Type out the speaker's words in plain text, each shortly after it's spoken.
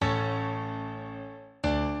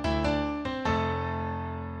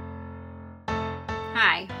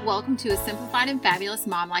Hi, welcome to a Simplified and Fabulous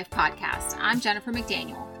Mom Life podcast. I'm Jennifer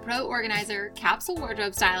McDaniel, pro organizer, capsule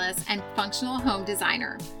wardrobe stylist, and functional home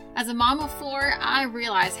designer. As a mom of four, I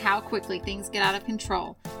realize how quickly things get out of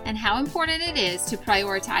control and how important it is to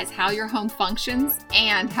prioritize how your home functions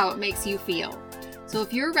and how it makes you feel. So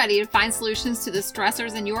if you're ready to find solutions to the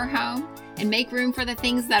stressors in your home and make room for the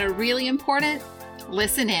things that are really important,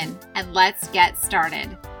 listen in and let's get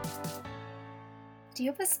started. Do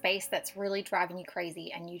you have a space that's really driving you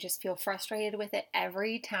crazy and you just feel frustrated with it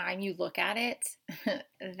every time you look at it?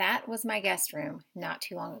 That was my guest room not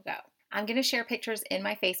too long ago. I'm going to share pictures in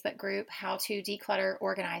my Facebook group, How to Declutter,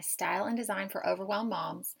 Organize, Style, and Design for Overwhelmed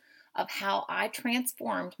Moms, of how I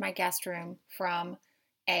transformed my guest room from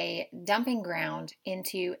a dumping ground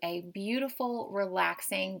into a beautiful,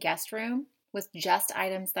 relaxing guest room with just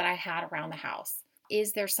items that I had around the house.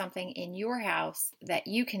 Is there something in your house that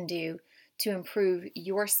you can do to improve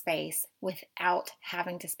your space without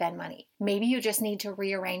having to spend money? Maybe you just need to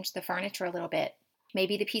rearrange the furniture a little bit.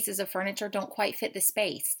 Maybe the pieces of furniture don't quite fit the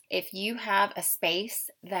space. If you have a space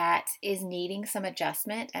that is needing some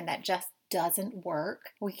adjustment and that just doesn't work,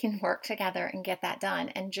 we can work together and get that done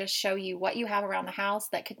and just show you what you have around the house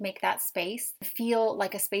that could make that space feel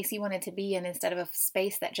like a space you wanted to be in instead of a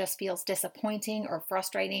space that just feels disappointing or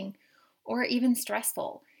frustrating or even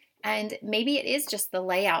stressful. And maybe it is just the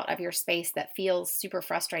layout of your space that feels super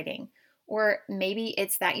frustrating. Or maybe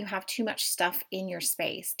it's that you have too much stuff in your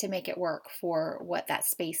space to make it work for what that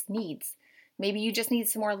space needs. Maybe you just need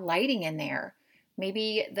some more lighting in there.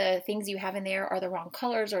 Maybe the things you have in there are the wrong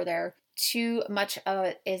colors or they're too much of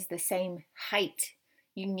it is the same height.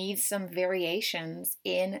 You need some variations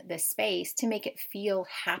in the space to make it feel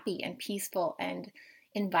happy and peaceful and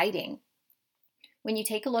inviting. When you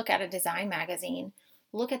take a look at a design magazine,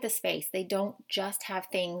 look at the space. They don't just have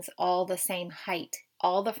things all the same height.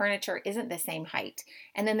 All the furniture isn't the same height.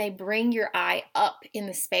 And then they bring your eye up in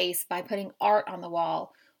the space by putting art on the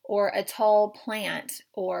wall or a tall plant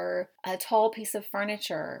or a tall piece of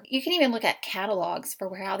furniture. You can even look at catalogs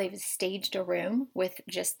for how they've staged a room with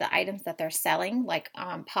just the items that they're selling, like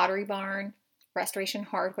Pottery Barn, Restoration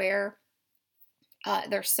Hardware.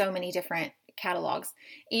 There's so many different catalogs.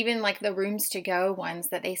 Even like the Rooms to Go ones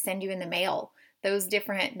that they send you in the mail. Those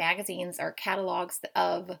different magazines are catalogs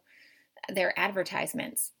of their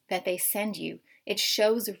advertisements that they send you. It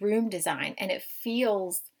shows room design and it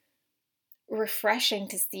feels refreshing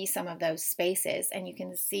to see some of those spaces, and you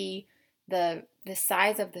can see the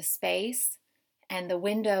size of the space and the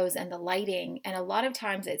windows and the lighting. And a lot of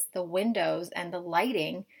times it's the windows and the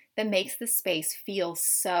lighting that makes the space feel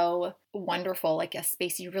so wonderful, like a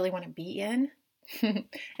space you really want to be in.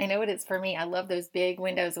 I know it is for me. I love those big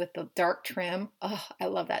windows with the dark trim. Oh, I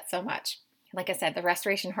love that so much. Like I said, the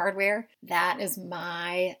Restoration Hardware, that is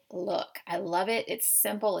my look. I love it. It's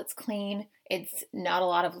simple. It's clean. It's not a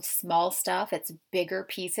lot of small stuff. It's bigger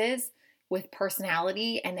pieces with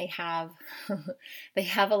personality, and they have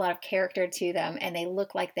a lot of character to them, and they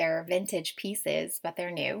look like they're vintage pieces, but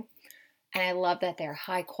they're new. And I love that they're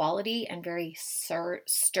high quality and very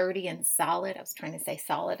sturdy and solid. I was trying to say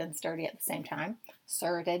solid and sturdy at the same time.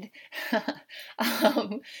 Sturdy.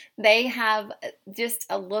 They have just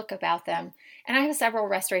a look about them. And I have several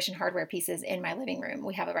Restoration Hardware pieces in my living room.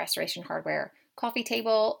 We have a Restoration Hardware coffee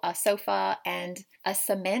table, a sofa, and a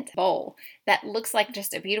cement bowl that looks like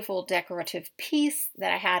just a beautiful decorative piece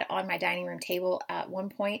that I had on my dining room table at one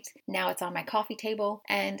point. Now it's on my coffee table,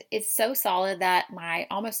 and it's so solid that my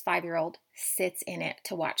almost 5-year-old sits in it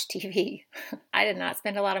to watch TV. I did not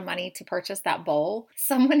spend a lot of money to purchase that bowl.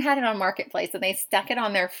 Someone had it on Marketplace and they stuck it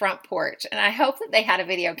on their front porch, and I hope that they had a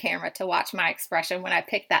video camera to watch my expression when I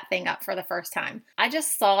picked that thing up for the first time. I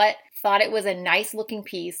just saw it, thought it was a nice looking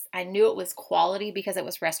piece. I knew it was quality because it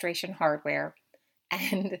was Restoration Hardware.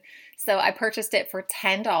 And so I purchased it for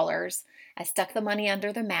 $10. I stuck the money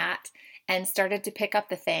under the mat and started to pick up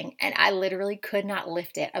the thing, and I literally could not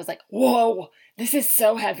lift it. I was like, whoa, this is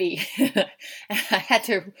so heavy. And I had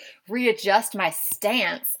to readjust my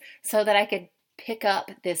stance so that I could pick up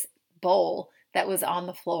this bowl that was on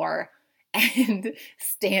the floor and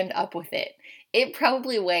stand up with it. It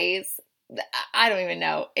probably weighs, I don't even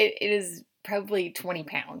know, it is probably 20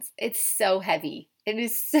 pounds. It's so heavy. It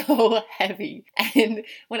is so heavy. And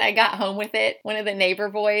when I got home with it, one of the neighbor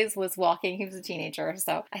boys was walking. He was a teenager.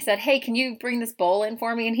 So I said, hey, can you bring this bowl in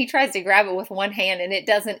for me? And he tries to grab it with one hand and it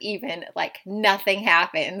doesn't even, like, nothing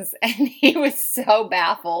happens. And he was so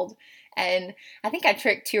baffled. And I think I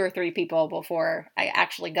tricked 2 or 3 people before I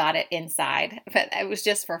actually got it inside. But it was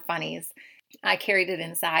just for funnies. I carried it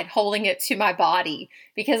inside, holding it to my body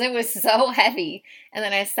because it was so heavy. And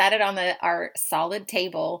then I set it on our solid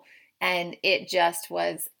table And it just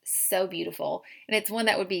was so beautiful. And it's one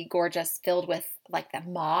that would be gorgeous, filled with like the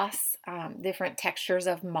moss, different textures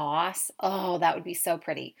of moss. Oh, that would be so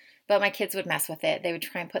pretty. But my kids would mess with it. They would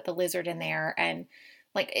try and put the lizard in there, and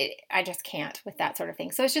I just can't with that sort of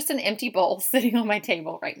thing. So it's just an empty bowl sitting on my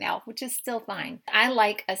table right now, which is still fine. I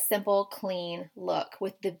like a simple, clean look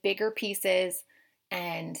with the bigger pieces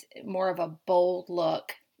and more of a bold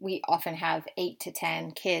look. We often have 8 to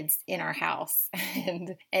 10 kids in our house.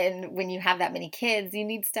 And when you have that many kids, you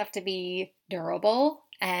need stuff to be durable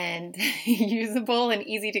and usable and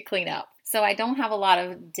easy to clean up. So I don't have a lot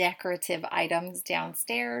of decorative items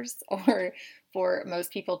downstairs or for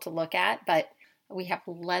most people to look at, but we have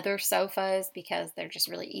leather sofas because they're just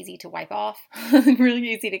really easy to wipe off, really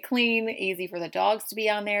easy to clean, easy for the dogs to be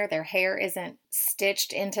on there. Their hair isn't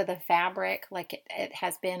stitched into the fabric like it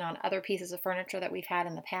has been on other pieces of furniture that we've had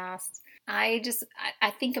in the past. I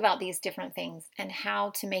think about these different things and how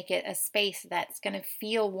to make it a space that's going to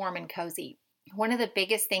feel warm and cozy. One of the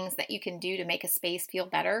biggest things that you can do to make a space feel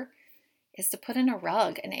better is to put in a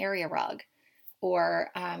rug, an area rug,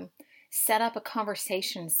 or set up a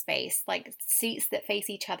conversation space, like seats that face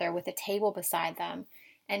each other with a table beside them,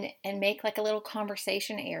 and make like a little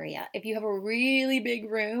conversation area. If you have a really big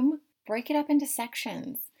room, break it up into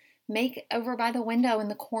sections. Make over by the window in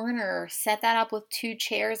the corner, set that up with 2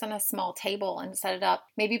 chairs and a small table and set it up.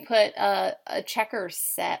 Maybe put a checkers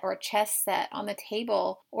set or a chess set on the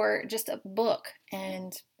table, or just a book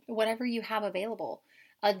and whatever you have available.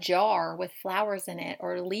 A jar with flowers in it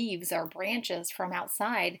or leaves or branches from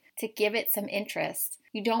outside to give it some interest.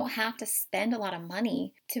 You don't have to spend a lot of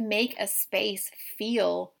money to make a space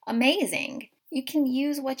feel amazing. You can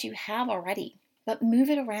use what you have already, but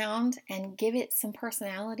move it around and give it some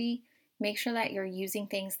personality. Make sure that you're using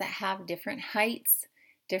things that have different heights,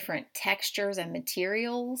 different textures and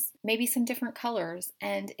materials, maybe some different colors.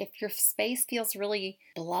 And if your space feels really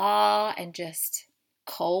blah and just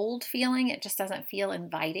cold feeling, it just doesn't feel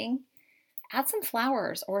inviting, add some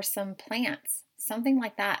flowers or some plants, something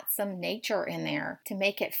like that, some nature in there to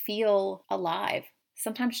make it feel alive.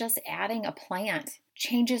 Sometimes just adding a plant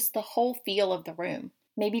changes the whole feel of the room.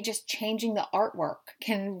 Maybe just changing the artwork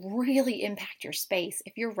can really impact your space.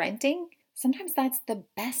 If you're renting, sometimes that's the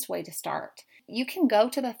best way to start. You can go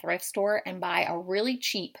to the thrift store and buy a really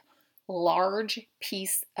cheap, large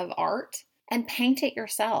piece of art and paint it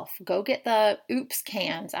yourself. Go get the oops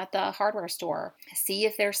cans at the hardware store. See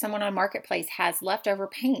if there's someone on Marketplace has leftover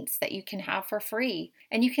paints that you can have for free.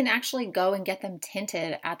 And you can actually go and get them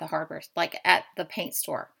tinted at the hardware, like at the paint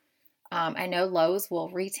store. I know Lowe's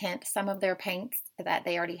will retint some of their paints that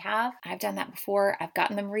they already have. I've done that before. I've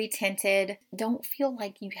gotten them retinted. Don't feel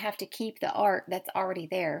like you have to keep the art that's already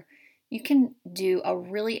there. You can do a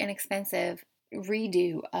really inexpensive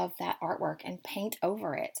redo of that artwork and paint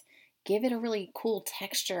over it. Give it a really cool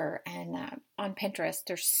texture. And on Pinterest,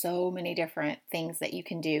 there's so many different things that you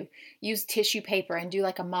can do. Use tissue paper and do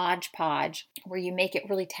like a Mod Podge where you make it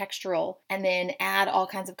really textural and then add all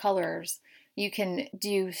kinds of colors. You can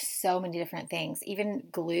do so many different things. Even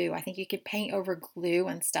glue. I think you could paint over glue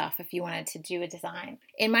and stuff if you wanted to do a design.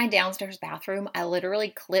 In my downstairs bathroom, I literally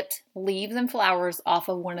clipped leaves and flowers off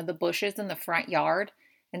of one of the bushes in the front yard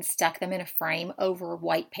and stuck them in a frame over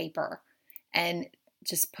white paper and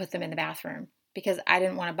just put them in the bathroom because I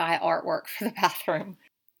didn't want to buy artwork for the bathroom.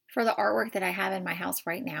 For the artwork that I have in my house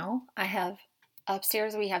right now, I have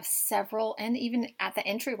upstairs, we have several, and even at the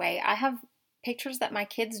entryway, I have pictures that my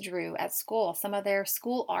kids drew at school, some of their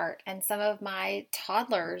school art, and some of my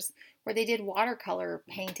toddlers where they did watercolor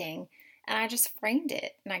painting, and I just framed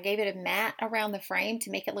it, and I gave it a mat around the frame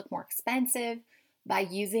to make it look more expensive by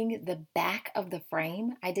using the back of the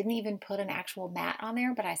frame. I didn't even put an actual mat on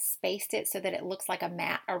there, but I spaced it so that it looks like a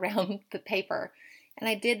mat around the paper, and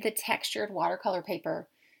I did the textured watercolor paper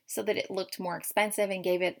so that it looked more expensive and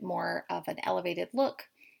gave it more of an elevated look.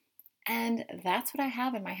 And that's what I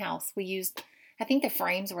have in my house. We used, I think the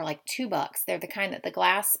frames were like $2. They're the kind that the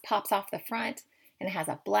glass pops off the front and it has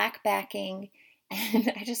a black backing.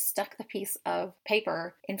 And I just stuck the piece of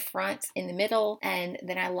paper in front, in the middle, and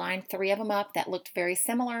then I lined 3 of them up that looked very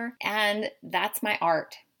similar. And that's my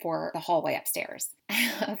art for the hallway upstairs.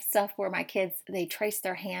 Of stuff where my kids, they traced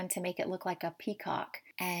their hand to make it look like a peacock,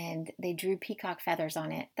 and they drew peacock feathers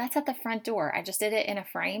on it. That's at the front door. I just did it in a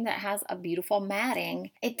frame that has a beautiful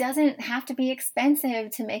matting. It doesn't have to be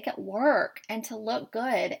expensive to make it work and to look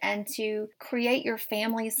good and to create your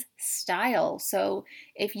family's style. So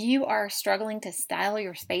if you are struggling to style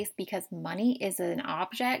your space because money is an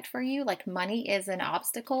object for you, like money is an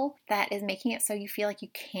obstacle that is making it so you feel like you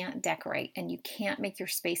can't decorate and you can't make your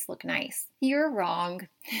space look nice, you're wrong. wrong.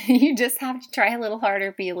 You just have to try a little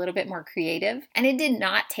harder, be a little bit more creative. And it did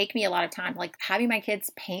not take me a lot of time. Like having my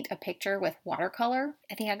kids paint a picture with watercolor.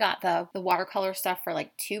 I think I got the watercolor stuff for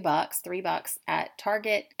like $2, $3 at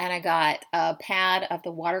Target. And I got a pad of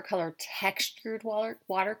the watercolor textured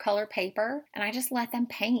watercolor paper. And I just let them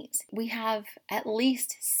paint. We have at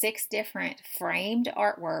least 6 different framed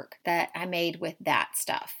artwork that I made with that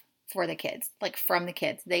stuff for the kids, like from the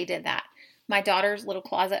kids. They did that. My daughter's little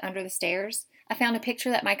closet under the stairs, I found a picture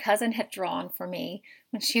that my cousin had drawn for me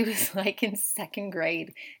when she was like in 2nd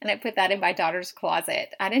grade, and I put that in my daughter's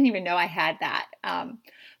closet. I didn't even know I had that.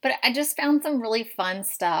 But I just found some really fun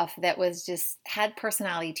stuff that was just had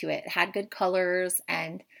personality to it, had good colors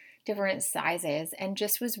and different sizes, and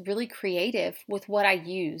just was really creative with what I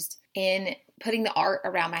used in putting the art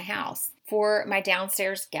around my house. For my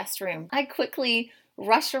downstairs guest room, I quickly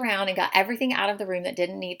rushed around and got everything out of the room that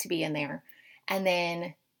didn't need to be in there. And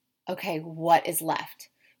then, okay, what is left?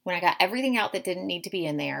 When I got everything out that didn't need to be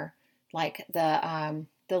in there, like the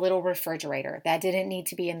little refrigerator that didn't need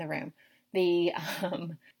to be in the room,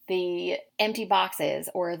 the empty boxes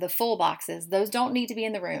or the full boxes, those don't need to be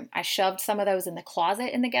in the room. I shoved some of those in the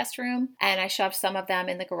closet in the guest room, and I shoved some of them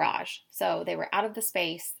in the garage. So they were out of the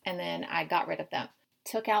space, and then I got rid of them.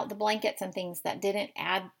 Took out the blankets and things that didn't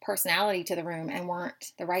add personality to the room and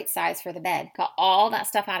weren't the right size for the bed. Got all that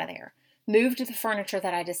stuff out of there. Moved the furniture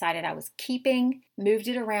that I decided I was keeping, moved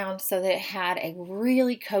it around so that it had a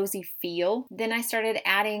really cozy feel. Then I started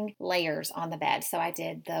adding layers on the bed. So I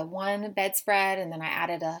did the one bedspread, and then I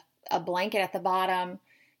added a blanket at the bottom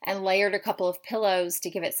and layered a couple of pillows to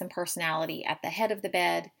give it some personality at the head of the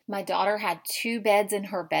bed. My daughter had 2 beds in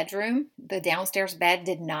her bedroom. The downstairs bed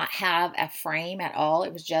did not have a frame at all.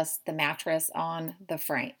 It was just the mattress on the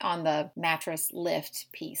frame, on the mattress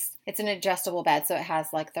lift piece. It's an adjustable bed, so it has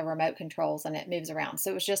like the remote controls and it moves around.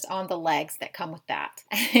 So it was just on the legs that come with that.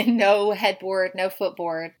 And no headboard, no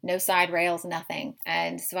footboard, no side rails, nothing.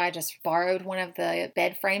 And so I just borrowed one of the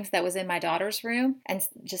bed frames that was in my daughter's room and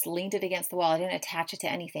just leaned it against the wall. I didn't attach it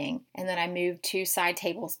to anything. And then I moved 2 side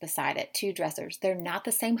tables beside it, 2 dressers. They're not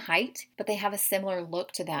the same height, but they have a similar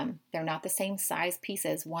look to them. They're not the same size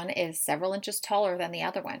pieces. One is several inches taller than the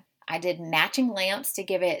other one. I did matching lamps to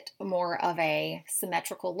give it more of a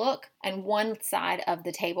symmetrical look. And one side of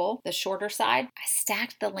the table, the shorter side, I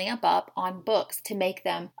stacked the lamp up on books to make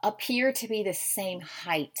them appear to be the same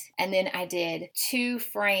height. And then I did 2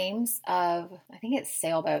 frames of, I think it's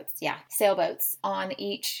sailboats. Yeah, sailboats on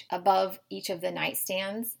above each of the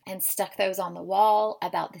nightstands, and stuck those on the wall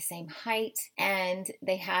about the same height. And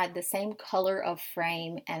they had the same color of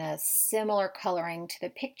frame and a similar coloring to the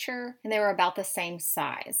picture. And they were about the same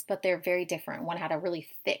size, but they're very different. One had a really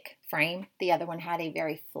thick frame. The other one had a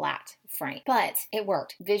very flat frame. But it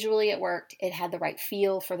worked. Visually it worked. It had the right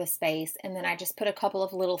feel for the space. And then I just put a couple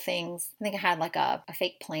of little things. I think I had like a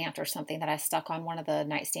fake plant or something that I stuck on one of the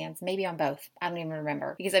nightstands, maybe on both. I don't even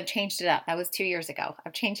remember because I've changed it up. That was 2 years ago.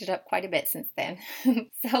 I've changed it up quite a bit since then.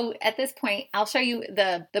 So at this point, I'll show you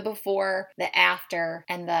the before, the after,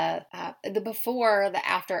 and the before, the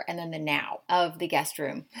after, and then the now of the guest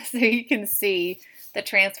room. So you can see the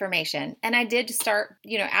transformation. And I did start,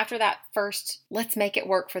 after that first, let's make it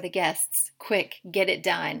work for the guests, quick, get it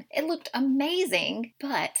done. It looked amazing,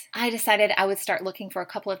 but I decided I would start looking for a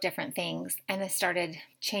couple of different things, and I started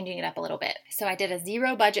changing it up a little bit. So I did a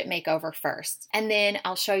 0 budget makeover first, and then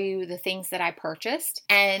I'll show you the things that I purchased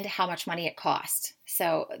and how much money it cost.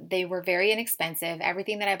 So they were very inexpensive.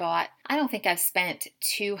 Everything that I bought, I don't think I've spent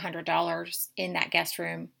 $200 in that guest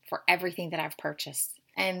room for everything that I've purchased.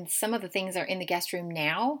 And some of the things are in the guest room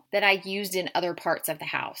now that I used in other parts of the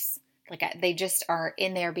house. They just are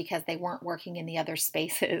in there because they weren't working in the other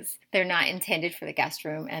spaces. They're not intended for the guest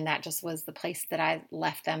room, and that just was the place that I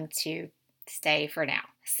left them to stay for now.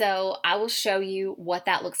 So I will show you what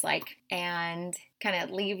that looks like and kind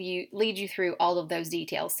of lead you through all of those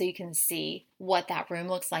details so you can see what that room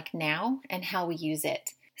looks like now and how we use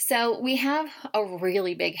it. So we have a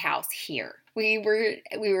really big house here. We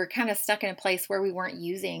were kind of stuck in a place where we weren't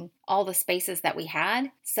using all the spaces that we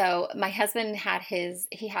had. So my husband had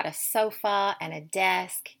a sofa and a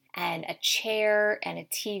desk and a chair and a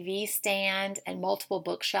TV stand and multiple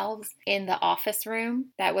bookshelves in the office room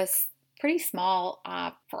that was pretty small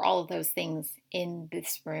for all of those things in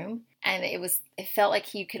this room. And it was It felt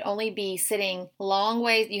like you could only be sitting long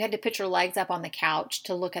ways. You had to put your legs up on the couch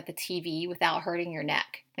to look at the TV without hurting your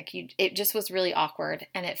neck. It just was really awkward,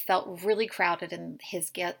 and it felt really crowded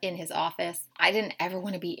in his office. I didn't ever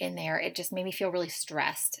want to be in there. It just made me feel really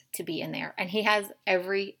stressed to be in there. And he has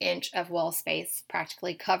every inch of wall space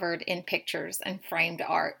practically covered in pictures and framed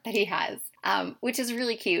art that he has, which is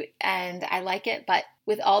really cute, and I like it. But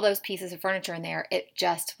with all those pieces of furniture in there, it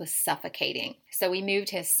just was suffocating. So we moved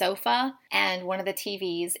his sofa and one of the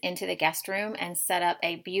TVs into the guest room and set up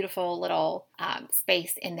a beautiful little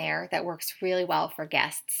space in there that works really well for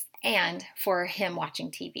guests and for him watching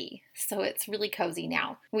TV. So it's really cozy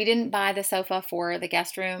now. We didn't buy the sofa for the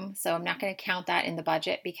guest room, so I'm not going to count that in the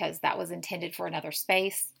budget because that was intended for another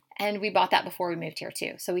space. And we bought that before we moved here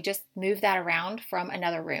too. So we just moved that around from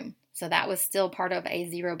another room. So that was still part of a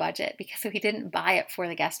zero budget because we didn't buy it for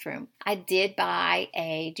the guest room. I did buy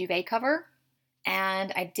a duvet cover,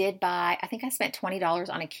 and I think I spent $20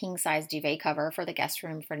 on a king size duvet cover for the guest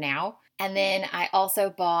room for now. And then I also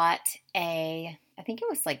bought I think it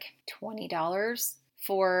was like $20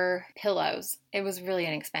 for pillows. It was really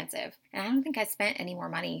inexpensive. And I don't think I spent any more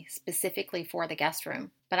money specifically for the guest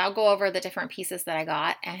room. But I'll go over the different pieces that I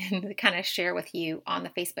got and kind of share with you on the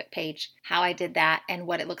Facebook page how I did that and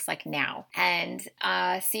what it looks like now. And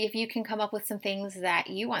see if you can come up with some things that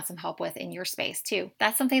you want some help with in your space too.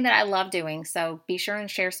 That's something that I love doing. So be sure and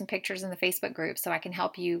share some pictures in the Facebook group so I can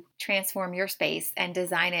help you transform your space and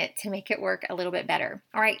design it to make it work a little bit better.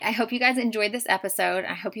 All right, I hope you guys enjoyed this episode.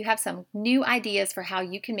 I hope you have some new ideas for how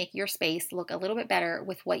you can make your space look a little bit better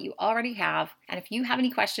with what you already have. And if you have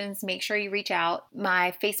any questions, make sure you reach out.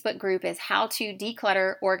 My Facebook group is How to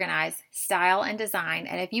Declutter, Organize, Style, and Design.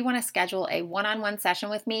 And if you want to schedule a one-on-one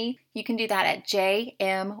session with me, you can do that at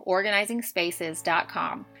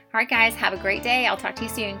jmorganizingspaces.com. All right, guys, have a great day. I'll talk to you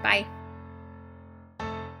soon. Bye.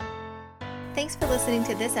 Thanks for listening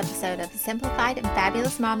to this episode of the Simplified and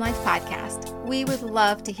Fabulous Mom Life podcast. We would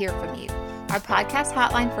love to hear from you. Our podcast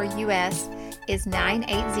hotline for US is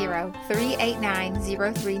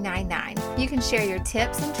 980-389-0399. You can share your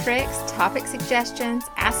tips and tricks, topic suggestions,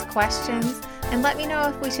 ask questions, and let me know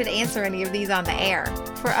if we should answer any of these on the air.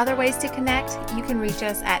 For other ways to connect, you can reach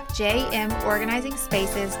us at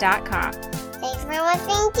jmorganizingspaces.com. Thanks for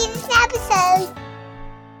listening to this episode.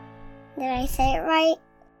 Did I say it right?